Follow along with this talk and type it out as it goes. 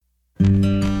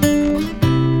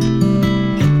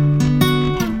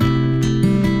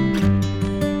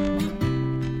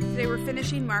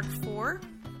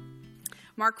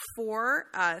Mark 4,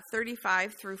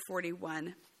 35 through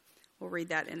 41. We'll read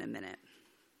that in a minute.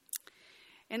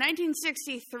 In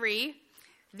 1963,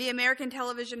 the American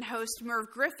television host Merv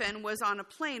Griffin was on a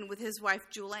plane with his wife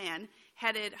Julianne,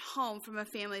 headed home from a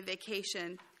family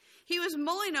vacation. He was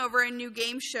mulling over a new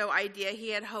game show idea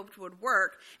he had hoped would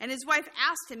work, and his wife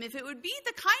asked him if it would be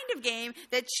the kind of game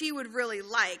that she would really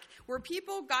like, where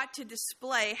people got to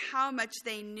display how much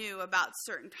they knew about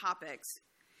certain topics.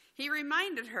 He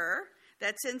reminded her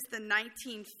that since the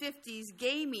 1950s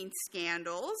gaming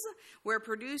scandals, where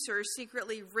producers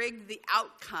secretly rigged the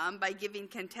outcome by giving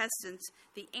contestants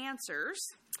the answers,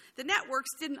 the networks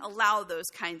didn't allow those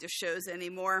kinds of shows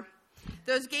anymore.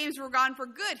 Those games were gone for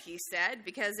good, he said,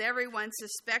 because everyone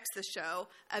suspects the show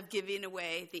of giving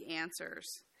away the answers.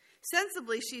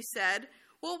 Sensibly, she said,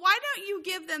 well, why don't you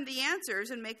give them the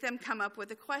answers and make them come up with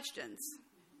the questions?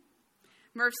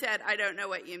 Merv said, I don't know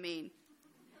what you mean.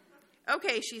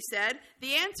 Okay, she said,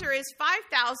 the answer is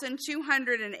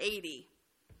 5,280.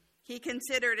 He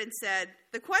considered and said,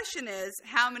 the question is,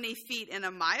 how many feet in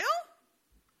a mile?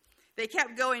 They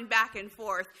kept going back and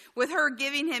forth, with her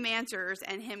giving him answers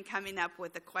and him coming up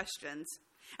with the questions.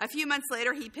 A few months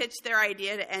later, he pitched their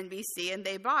idea to NBC, and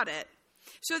they bought it.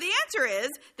 So the answer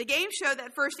is the game show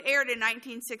that first aired in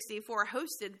 1964,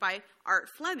 hosted by Art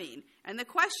Fleming. And the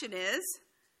question is,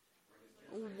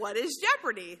 what is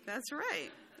Jeopardy? That's right.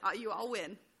 You all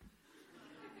win.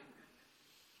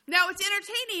 Now, it's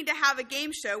entertaining to have a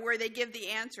game show where they give the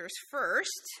answers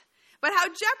first, but how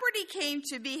Jeopardy came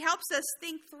to be helps us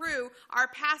think through our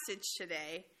passage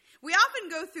today. We often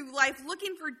go through life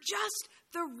looking for just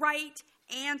the right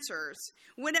answers,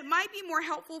 when it might be more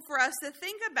helpful for us to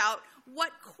think about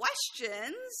what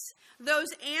questions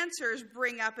those answers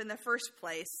bring up in the first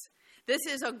place. This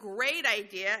is a great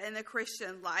idea in the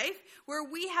Christian life, where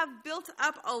we have built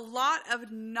up a lot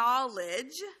of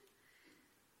knowledge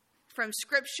from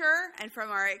Scripture and from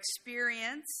our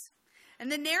experience.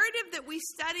 And the narrative that we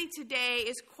study today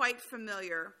is quite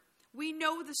familiar. We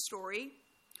know the story.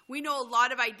 We know a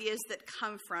lot of ideas that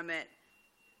come from it.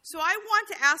 So I want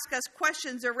to ask us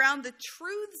questions around the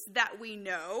truths that we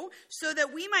know, so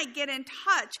that we might get in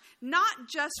touch, not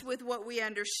just with what we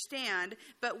understand,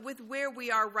 but with where we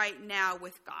are right now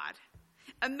with God.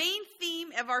 A main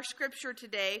theme of our scripture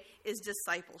today is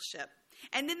discipleship.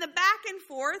 And in the back and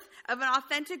forth of an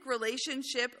authentic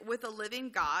relationship with a living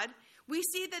God, we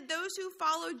see that those who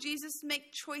follow Jesus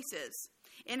make choices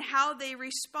in how they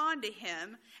respond to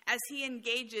him as he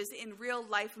engages in real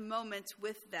life moments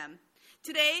with them.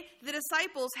 Today, the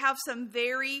disciples have some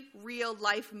very real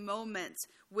life moments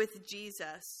with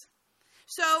Jesus.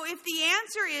 So if the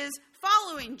answer is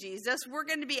following Jesus, we're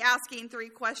going to be asking 3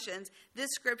 questions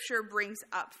this scripture brings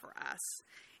up for us,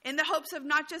 in the hopes of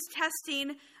not just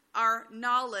testing our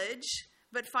knowledge,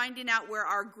 but finding out where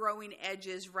our growing edge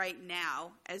is right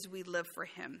now as we live for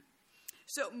him.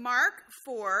 So Mark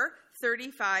 4,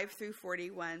 35 through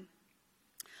 41.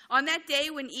 On that day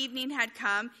when evening had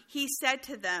come, he said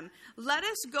to them, let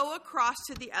us go across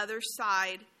to the other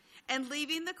side. And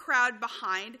leaving the crowd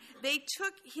behind, they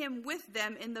took him with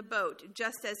them in the boat,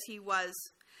 just as he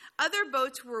was. Other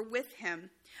boats were with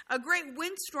him. A great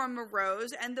windstorm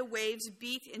arose, and the waves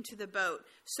beat into the boat,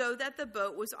 so that the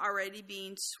boat was already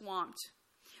being swamped.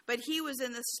 But he was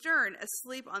in the stern,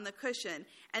 asleep on the cushion,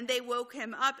 and they woke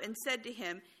him up and said to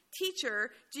him,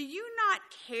 Teacher, do you not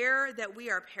care that we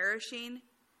are perishing?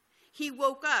 He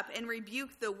woke up and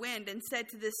rebuked the wind and said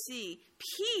to the sea,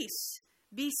 Peace,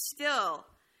 be still.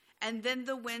 And then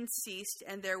the wind ceased,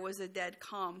 and there was a dead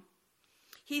calm.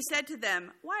 He said to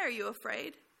them, Why are you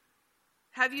afraid?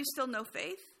 Have you still no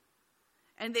faith?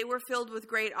 And they were filled with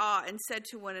great awe and said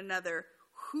to one another,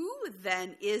 Who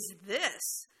then is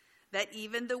this, that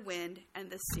even the wind and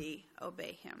the sea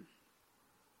obey him?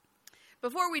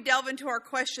 Before we delve into our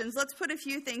questions, let's put a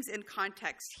few things in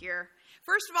context here.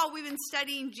 First of all, we've been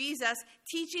studying Jesus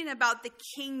teaching about the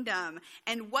kingdom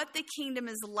and what the kingdom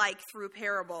is like through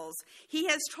parables. He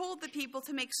has told the people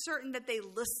to make certain that they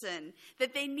listen,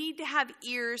 that they need to have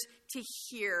ears to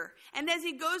hear. And as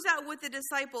he goes out with the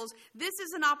disciples, this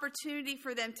is an opportunity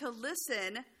for them to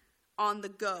listen on the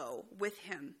go with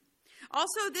him.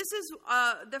 Also, this is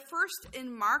the first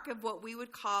in Mark of what we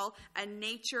would call a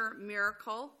nature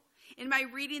miracle. In my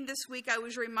reading this week, I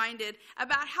was reminded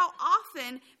about how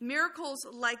often miracles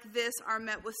like this are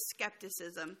met with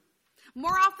skepticism,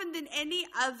 more often than any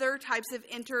other types of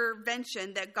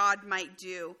intervention that God might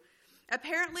do.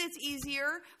 Apparently, it's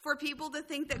easier for people to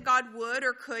think that God would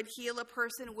or could heal a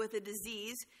person with a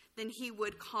disease than he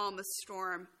would calm a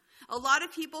storm. A lot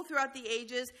of people throughout the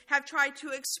ages have tried to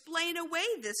explain away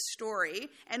this story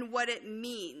and what it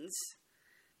means.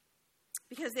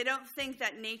 because they don't think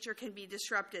that nature can be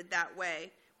disrupted that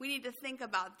way. We need to think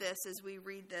about this as we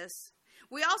read this.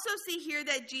 We also see here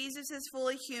that Jesus is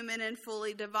fully human and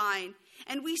fully divine.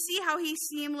 And we see how he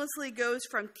seamlessly goes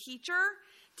from teacher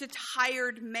to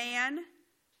tired man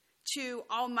to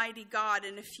Almighty God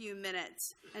in a few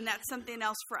minutes. And that's something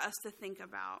else for us to think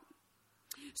about.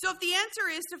 So if the answer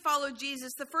is to follow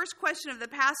Jesus, the first question of the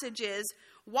passage is,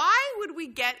 why would we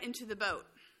get into the boat?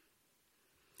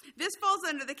 This falls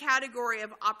under the category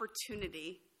of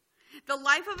opportunity. The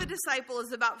life of a disciple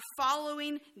is about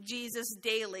following Jesus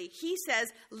daily. He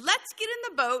says, let's get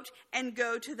in the boat and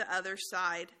go to the other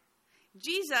side.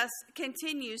 Jesus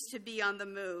continues to be on the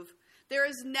move. There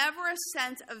is never a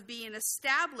sense of being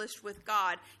established with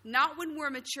God, not when we're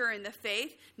mature in the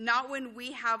faith, not when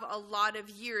we have a lot of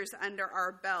years under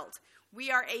our belt.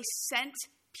 We are a sent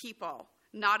people,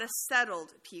 not a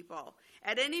settled people.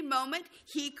 At any moment,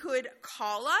 he could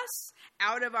call us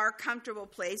out of our comfortable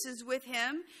places with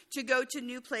him to go to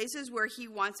new places where he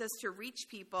wants us to reach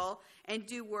people and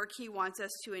do work he wants us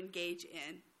to engage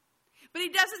in. But he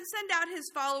doesn't send out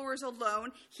his followers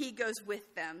alone. He goes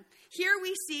with them. Here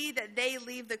we see that they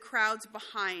leave the crowds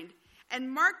behind.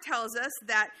 And Mark tells us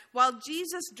that while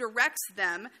Jesus directs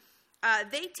them,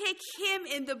 they take him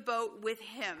in the boat with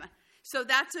him. So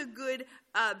that's a good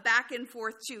back and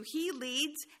forth too. He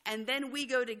leads, and then we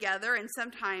go together, and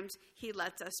sometimes he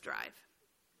lets us drive.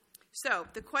 So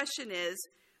the question is,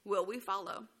 will we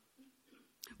follow?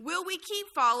 Will we keep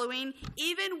following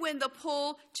even when the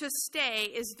pull to stay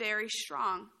is very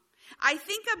strong? I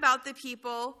think about the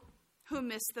people who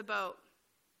missed the boat.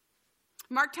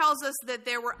 Mark tells us that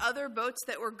there were other boats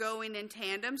that were going in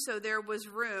tandem, so there was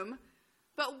room.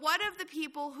 But what of the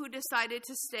people who decided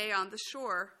to stay on the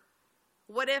shore?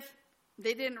 What if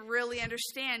they didn't really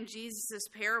understand Jesus'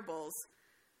 parables?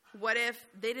 What if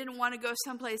they didn't want to go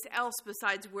someplace else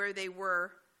besides where they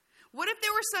were? What if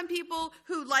there were some people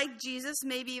who, like Jesus,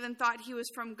 maybe even thought he was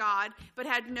from God, but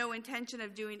had no intention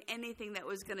of doing anything that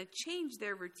was going to change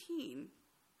their routine?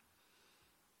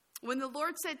 When the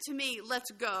Lord said to me,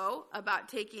 let's go, about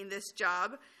taking this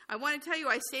job, I want to tell you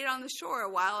I stayed on the shore a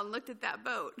while and looked at that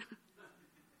boat.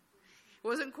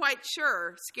 Wasn't quite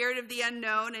sure, scared of the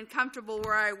unknown and comfortable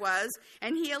where I was,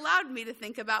 and he allowed me to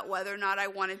think about whether or not I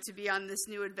wanted to be on this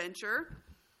new adventure.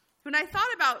 When I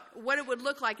thought about what it would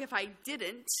look like if I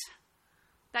didn't,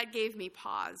 that gave me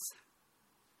pause.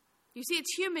 You see,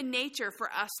 it's human nature for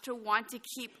us to want to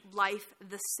keep life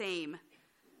the same.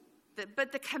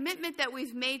 But the commitment that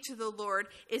we've made to the Lord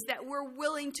is that we're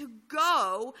willing to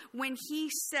go when he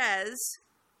says,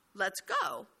 let's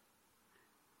go.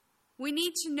 We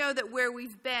need to know that where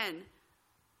we've been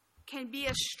can be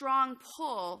a strong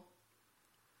pull,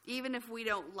 even if we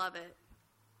don't love it.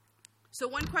 So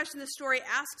one question the story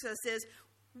asks us is,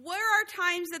 where are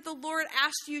times that the Lord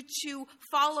asked you to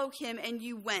follow him and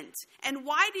you went? And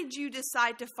why did you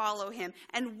decide to follow him?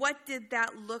 And what did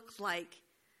that look like?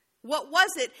 What was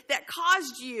it that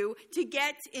caused you to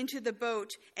get into the boat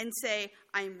and say,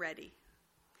 I'm ready?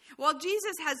 While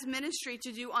Jesus has ministry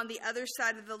to do on the other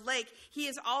side of the lake, he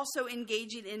is also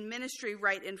engaging in ministry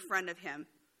right in front of him.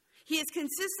 He is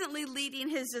consistently leading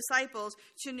his disciples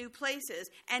to new places,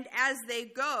 and as they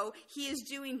go, he is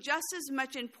doing just as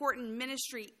much important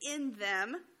ministry in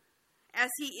them as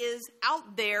he is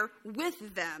out there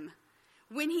with them.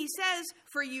 When he says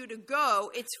for you to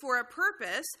go, it's for a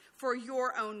purpose, for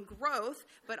your own growth,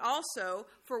 but also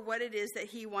for what it is that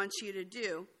he wants you to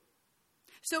do.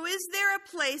 So is there a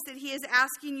place that he is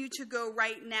asking you to go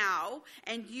right now,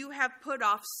 and you have put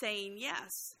off saying yes?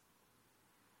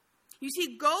 You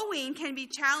see, going can be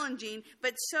challenging,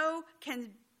 but so can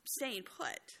staying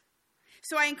put.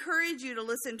 So I encourage you to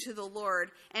listen to the Lord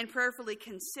and prayerfully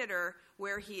consider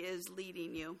where he is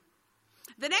leading you.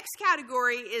 The next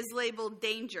category is labeled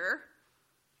danger.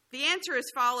 The answer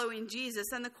is following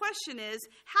Jesus, and the question is,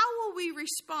 how will we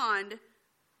respond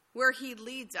where he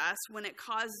leads us when it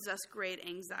causes us great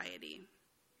anxiety?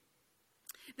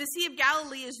 The Sea of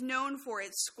Galilee is known for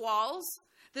its squalls.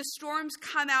 The storms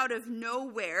come out of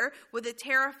nowhere with a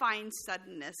terrifying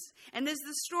suddenness. And as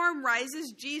the storm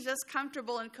rises, Jesus,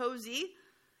 comfortable and cozy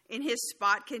in his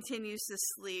spot, continues to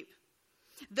sleep.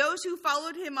 Those who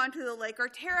followed him onto the lake are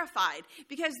terrified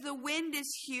because the wind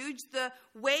is huge, the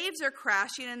waves are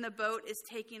crashing, and the boat is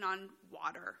taking on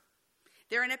water.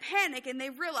 They're in a panic, and they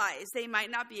realize they might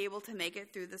not be able to make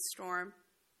it through the storm.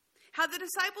 How the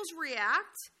disciples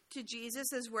react to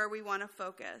Jesus is where we want to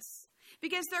focus,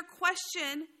 because their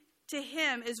question to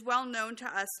him is well known to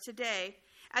us today.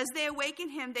 As they awaken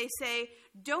him, they say,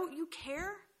 "Don't you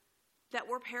care that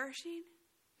we're perishing?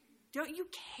 Don't you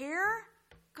care,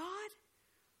 God?"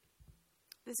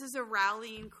 This is a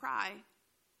rallying cry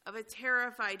of a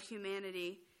terrified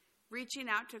humanity reaching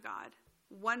out to God,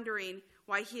 wondering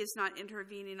why he is not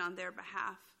intervening on their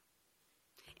behalf.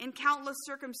 In countless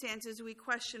circumstances, we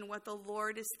question what the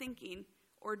Lord is thinking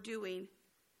or doing,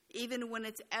 even when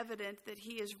it's evident that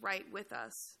he is right with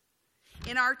us.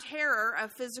 In our terror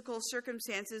of physical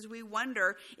circumstances, we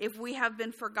wonder if we have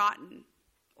been forgotten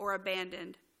or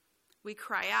abandoned. We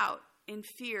cry out in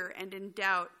fear and in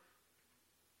doubt.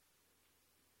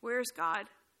 Where is God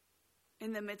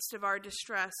in the midst of our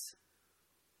distress?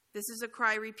 This is a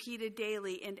cry repeated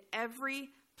daily in every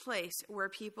place where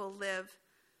people live,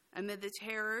 amid the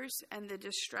terrors and the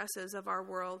distresses of our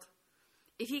world.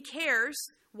 If he cares,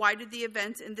 why do the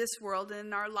events in this world and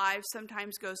in our lives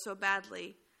sometimes go so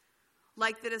badly?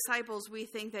 Like the disciples, we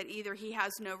think that either he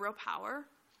has no real power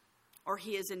or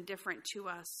he is indifferent to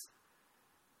us.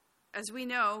 As we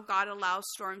know, God allows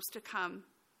storms to come.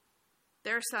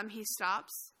 There are some he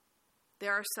stops.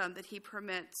 There are some that he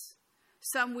permits.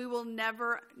 Some we will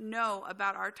never know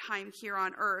about our time here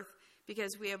on earth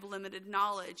because we have limited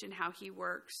knowledge in how he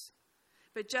works.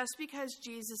 But just because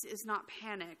Jesus is not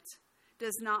panicked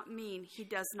does not mean he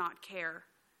does not care.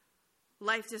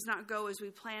 Life does not go as we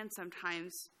plan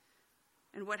sometimes,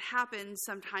 and what happens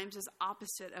sometimes is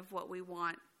opposite of what we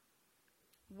want.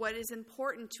 What is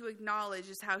important to acknowledge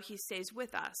is how he stays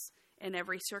with us in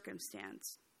every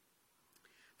circumstance.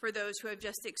 For those who have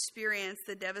just experienced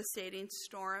the devastating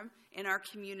storm in our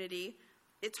community,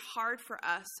 it's hard for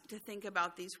us to think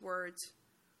about these words.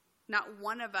 Not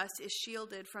one of us is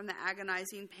shielded from the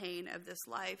agonizing pain of this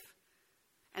life.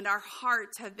 And our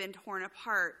hearts have been torn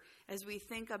apart as we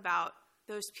think about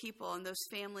those people and those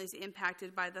families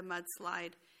impacted by the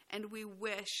mudslide. And we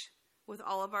wish with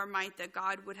all of our might that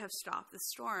God would have stopped the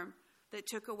storm that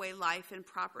took away life and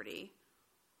property.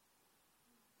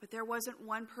 But there wasn't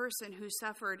one person who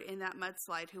suffered in that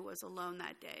mudslide who was alone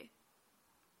that day.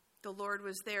 The Lord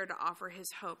was there to offer his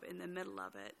hope in the middle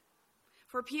of it.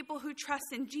 For people who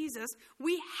trust in Jesus,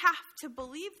 we have to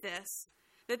believe this,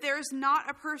 that there is not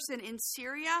a person in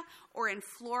Syria or in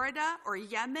Florida or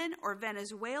Yemen or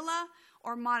Venezuela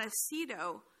or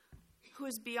Montecito who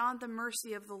is beyond the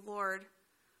mercy of the Lord.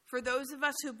 For those of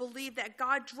us who believe that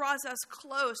God draws us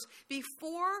close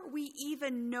before we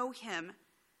even know him,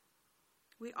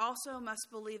 we also must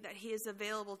believe that he is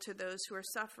available to those who are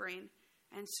suffering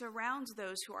and surrounds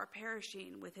those who are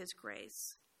perishing with his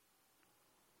grace.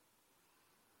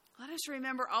 Let us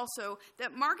remember also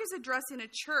that Mark is addressing a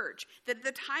church that at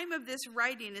the time of this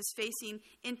writing is facing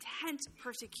intense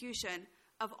persecution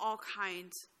of all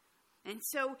kinds. And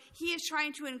so he is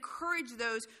trying to encourage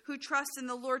those who trust in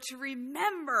the Lord to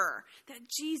remember that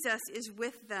Jesus is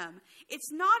with them.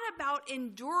 It's not about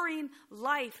enduring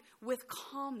life with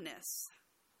calmness.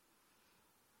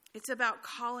 It's about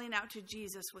calling out to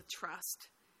Jesus with trust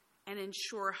and in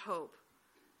sure hope.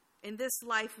 In this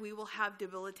life, we will have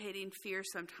debilitating fear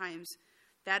sometimes.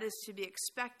 That is to be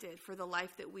expected for the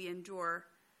life that we endure.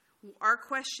 Our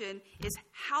question is,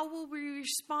 how will we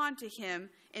respond to him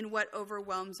in what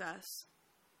overwhelms us?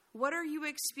 What are you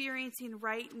experiencing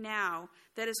right now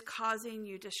that is causing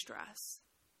you distress?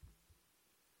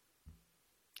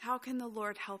 How can the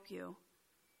Lord help you?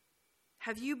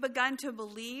 Have you begun to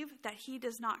believe that he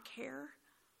does not care?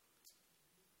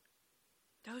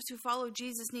 Those who follow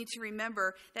Jesus need to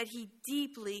remember that he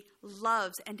deeply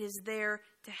loves and is there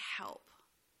to help.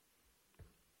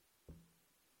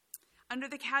 Under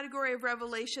the category of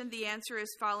revelation, the answer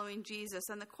is following Jesus.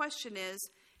 And the question is,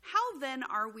 how then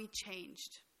are we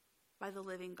changed by the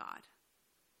living God?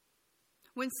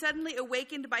 When suddenly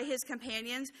awakened by his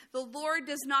companions, the Lord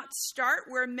does not start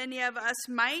where many of us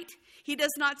might. He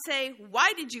does not say,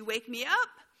 "Why did you wake me up?"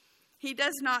 He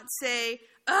does not say,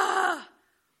 "Ugh,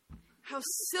 how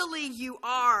silly you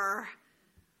are.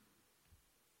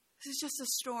 This is just a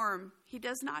storm." He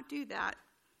does not do that.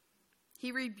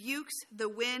 He rebukes the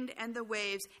wind and the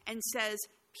waves and says,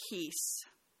 "Peace.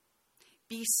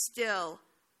 Be still.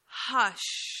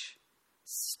 Hush.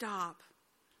 Stop."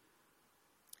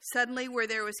 Suddenly, where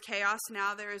there was chaos,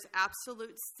 now there is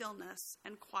absolute stillness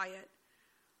and quiet.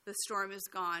 The storm is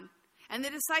gone. And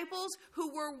the disciples who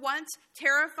were once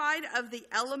terrified of the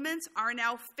elements are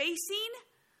now facing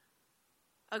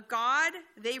a God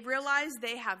they realize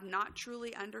they have not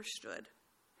truly understood.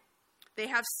 They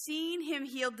have seen him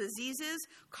heal diseases,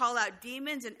 call out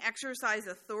demons, and exercise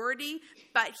authority,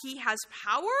 but he has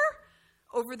power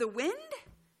over the wind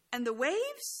and the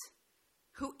waves?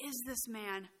 Who is this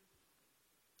man?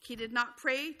 He did not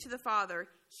pray to the Father.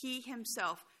 He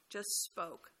himself just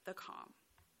spoke the calm.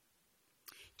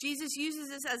 Jesus uses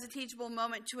this as a teachable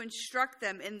moment to instruct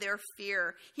them in their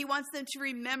fear. He wants them to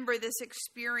remember this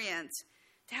experience,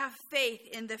 to have faith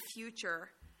in the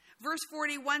future. Verse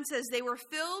 41 says they were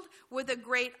filled with a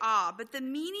great awe, but the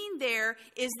meaning there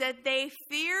is that they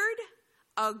feared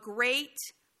a great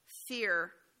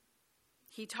fear.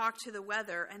 He talked to the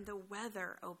weather, and the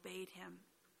weather obeyed him.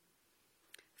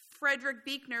 Frederick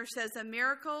Buechner says a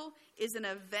miracle is an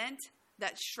event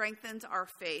that strengthens our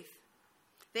faith.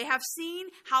 They have seen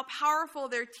how powerful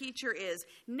their teacher is.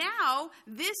 Now,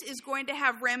 this is going to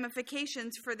have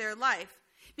ramifications for their life.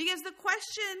 Because the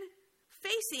question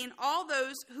facing all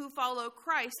those who follow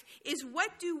Christ is,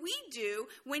 what do we do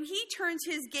when he turns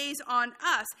his gaze on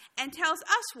us and tells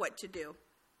us what to do?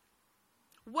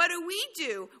 What do we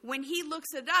do when he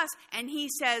looks at us and he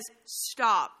says,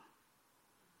 stop,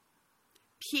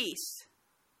 peace,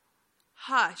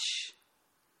 hush?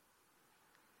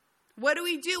 What do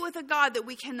we do with a God that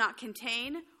we cannot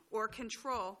contain or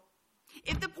control?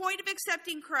 If the point of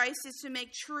accepting Christ is to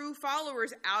make true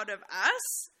followers out of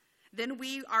us, then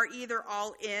we are either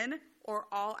all in or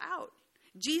all out.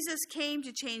 Jesus came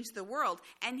to change the world,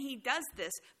 and he does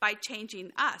this by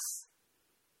changing us.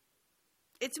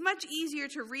 It's much easier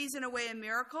to reason away a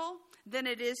miracle than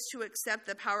it is to accept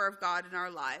the power of God in our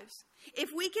lives.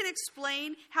 If we can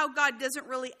explain how God doesn't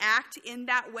really act in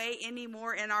that way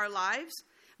anymore in our lives,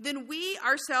 then we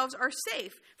ourselves are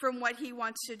safe from what he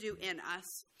wants to do in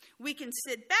us. We can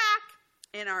sit back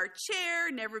in our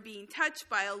chair, never being touched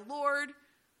by a Lord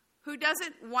who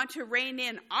doesn't want to rein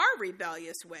in our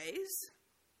rebellious ways.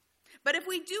 But if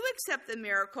we do accept the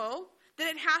miracle, then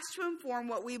it has to inform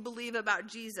what we believe about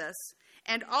Jesus.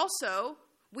 And also,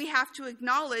 we have to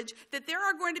acknowledge that there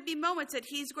are going to be moments that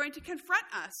he's going to confront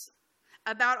us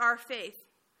about our faith,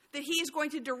 that he is going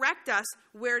to direct us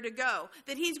where to go,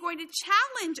 that he's going to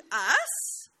challenge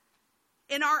us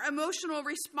in our emotional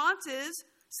responses,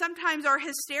 sometimes our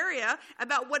hysteria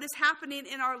about what is happening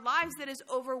in our lives that is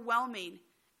overwhelming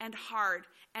and hard,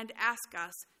 and ask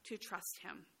us to trust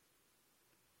him.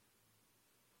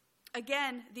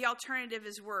 Again, the alternative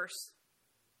is worse.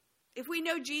 If we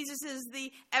know Jesus is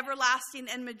the everlasting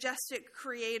and majestic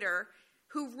creator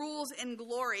who rules in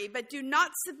glory, but do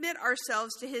not submit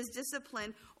ourselves to his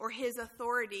discipline or his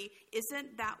authority,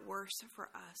 isn't that worse for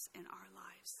us in our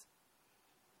lives?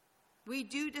 We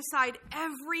do decide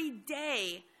every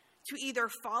day to either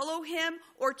follow him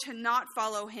or to not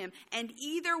follow him. And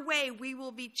either way, we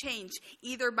will be changed,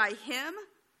 either by him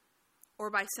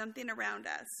or by something around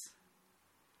us.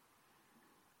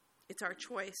 It's our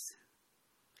choice.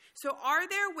 So are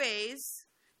there ways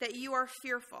that you are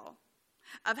fearful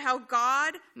of how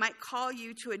God might call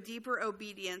you to a deeper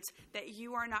obedience that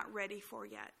you are not ready for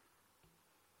yet?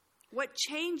 What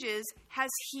changes has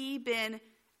he been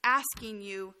asking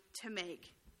you to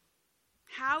make?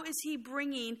 How is he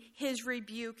bringing his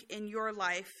rebuke in your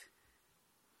life?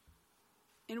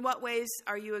 In what ways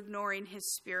are you ignoring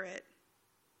his spirit?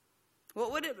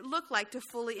 What would it look like to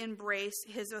fully embrace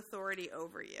his authority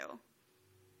over you?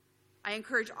 I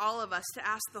encourage all of us to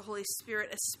ask the Holy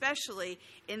Spirit, especially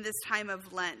in this time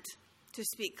of Lent, to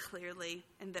speak clearly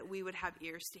and that we would have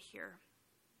ears to hear.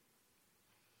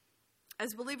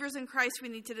 As believers in Christ, we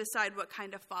need to decide what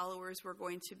kind of followers we're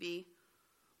going to be.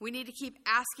 We need to keep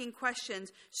asking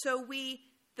questions so the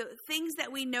things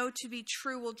that we know to be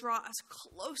true will draw us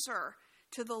closer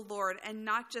to the Lord and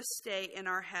not just stay in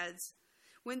our heads.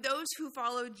 When those who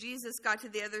followed Jesus got to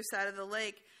the other side of the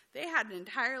lake, they had an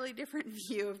entirely different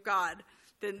view of God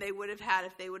than they would have had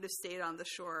if they would have stayed on the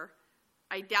shore.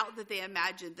 I doubt that they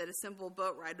imagined that a simple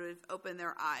boat ride would have opened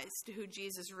their eyes to who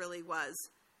Jesus really was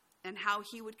and how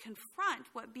he would confront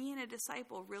what being a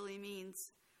disciple really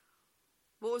means.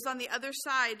 What was on the other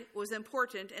side was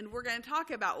important, and we're going to talk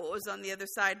about what was on the other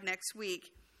side next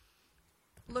week.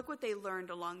 Look what they learned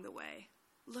along the way.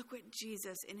 Look what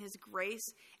Jesus, in his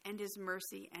grace and his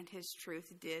mercy and his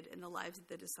truth, did in the lives of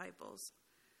the disciples.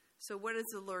 So what is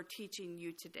the Lord teaching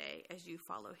you today as you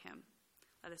follow him?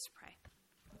 Let us pray.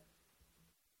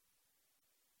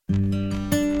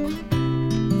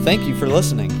 Thank you for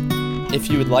listening. If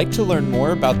you would like to learn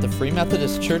more about the Free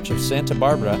Methodist Church of Santa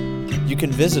Barbara, you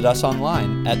can visit us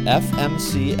online at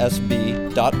fmcsb.org.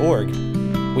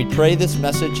 We pray this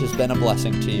message has been a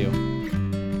blessing to you.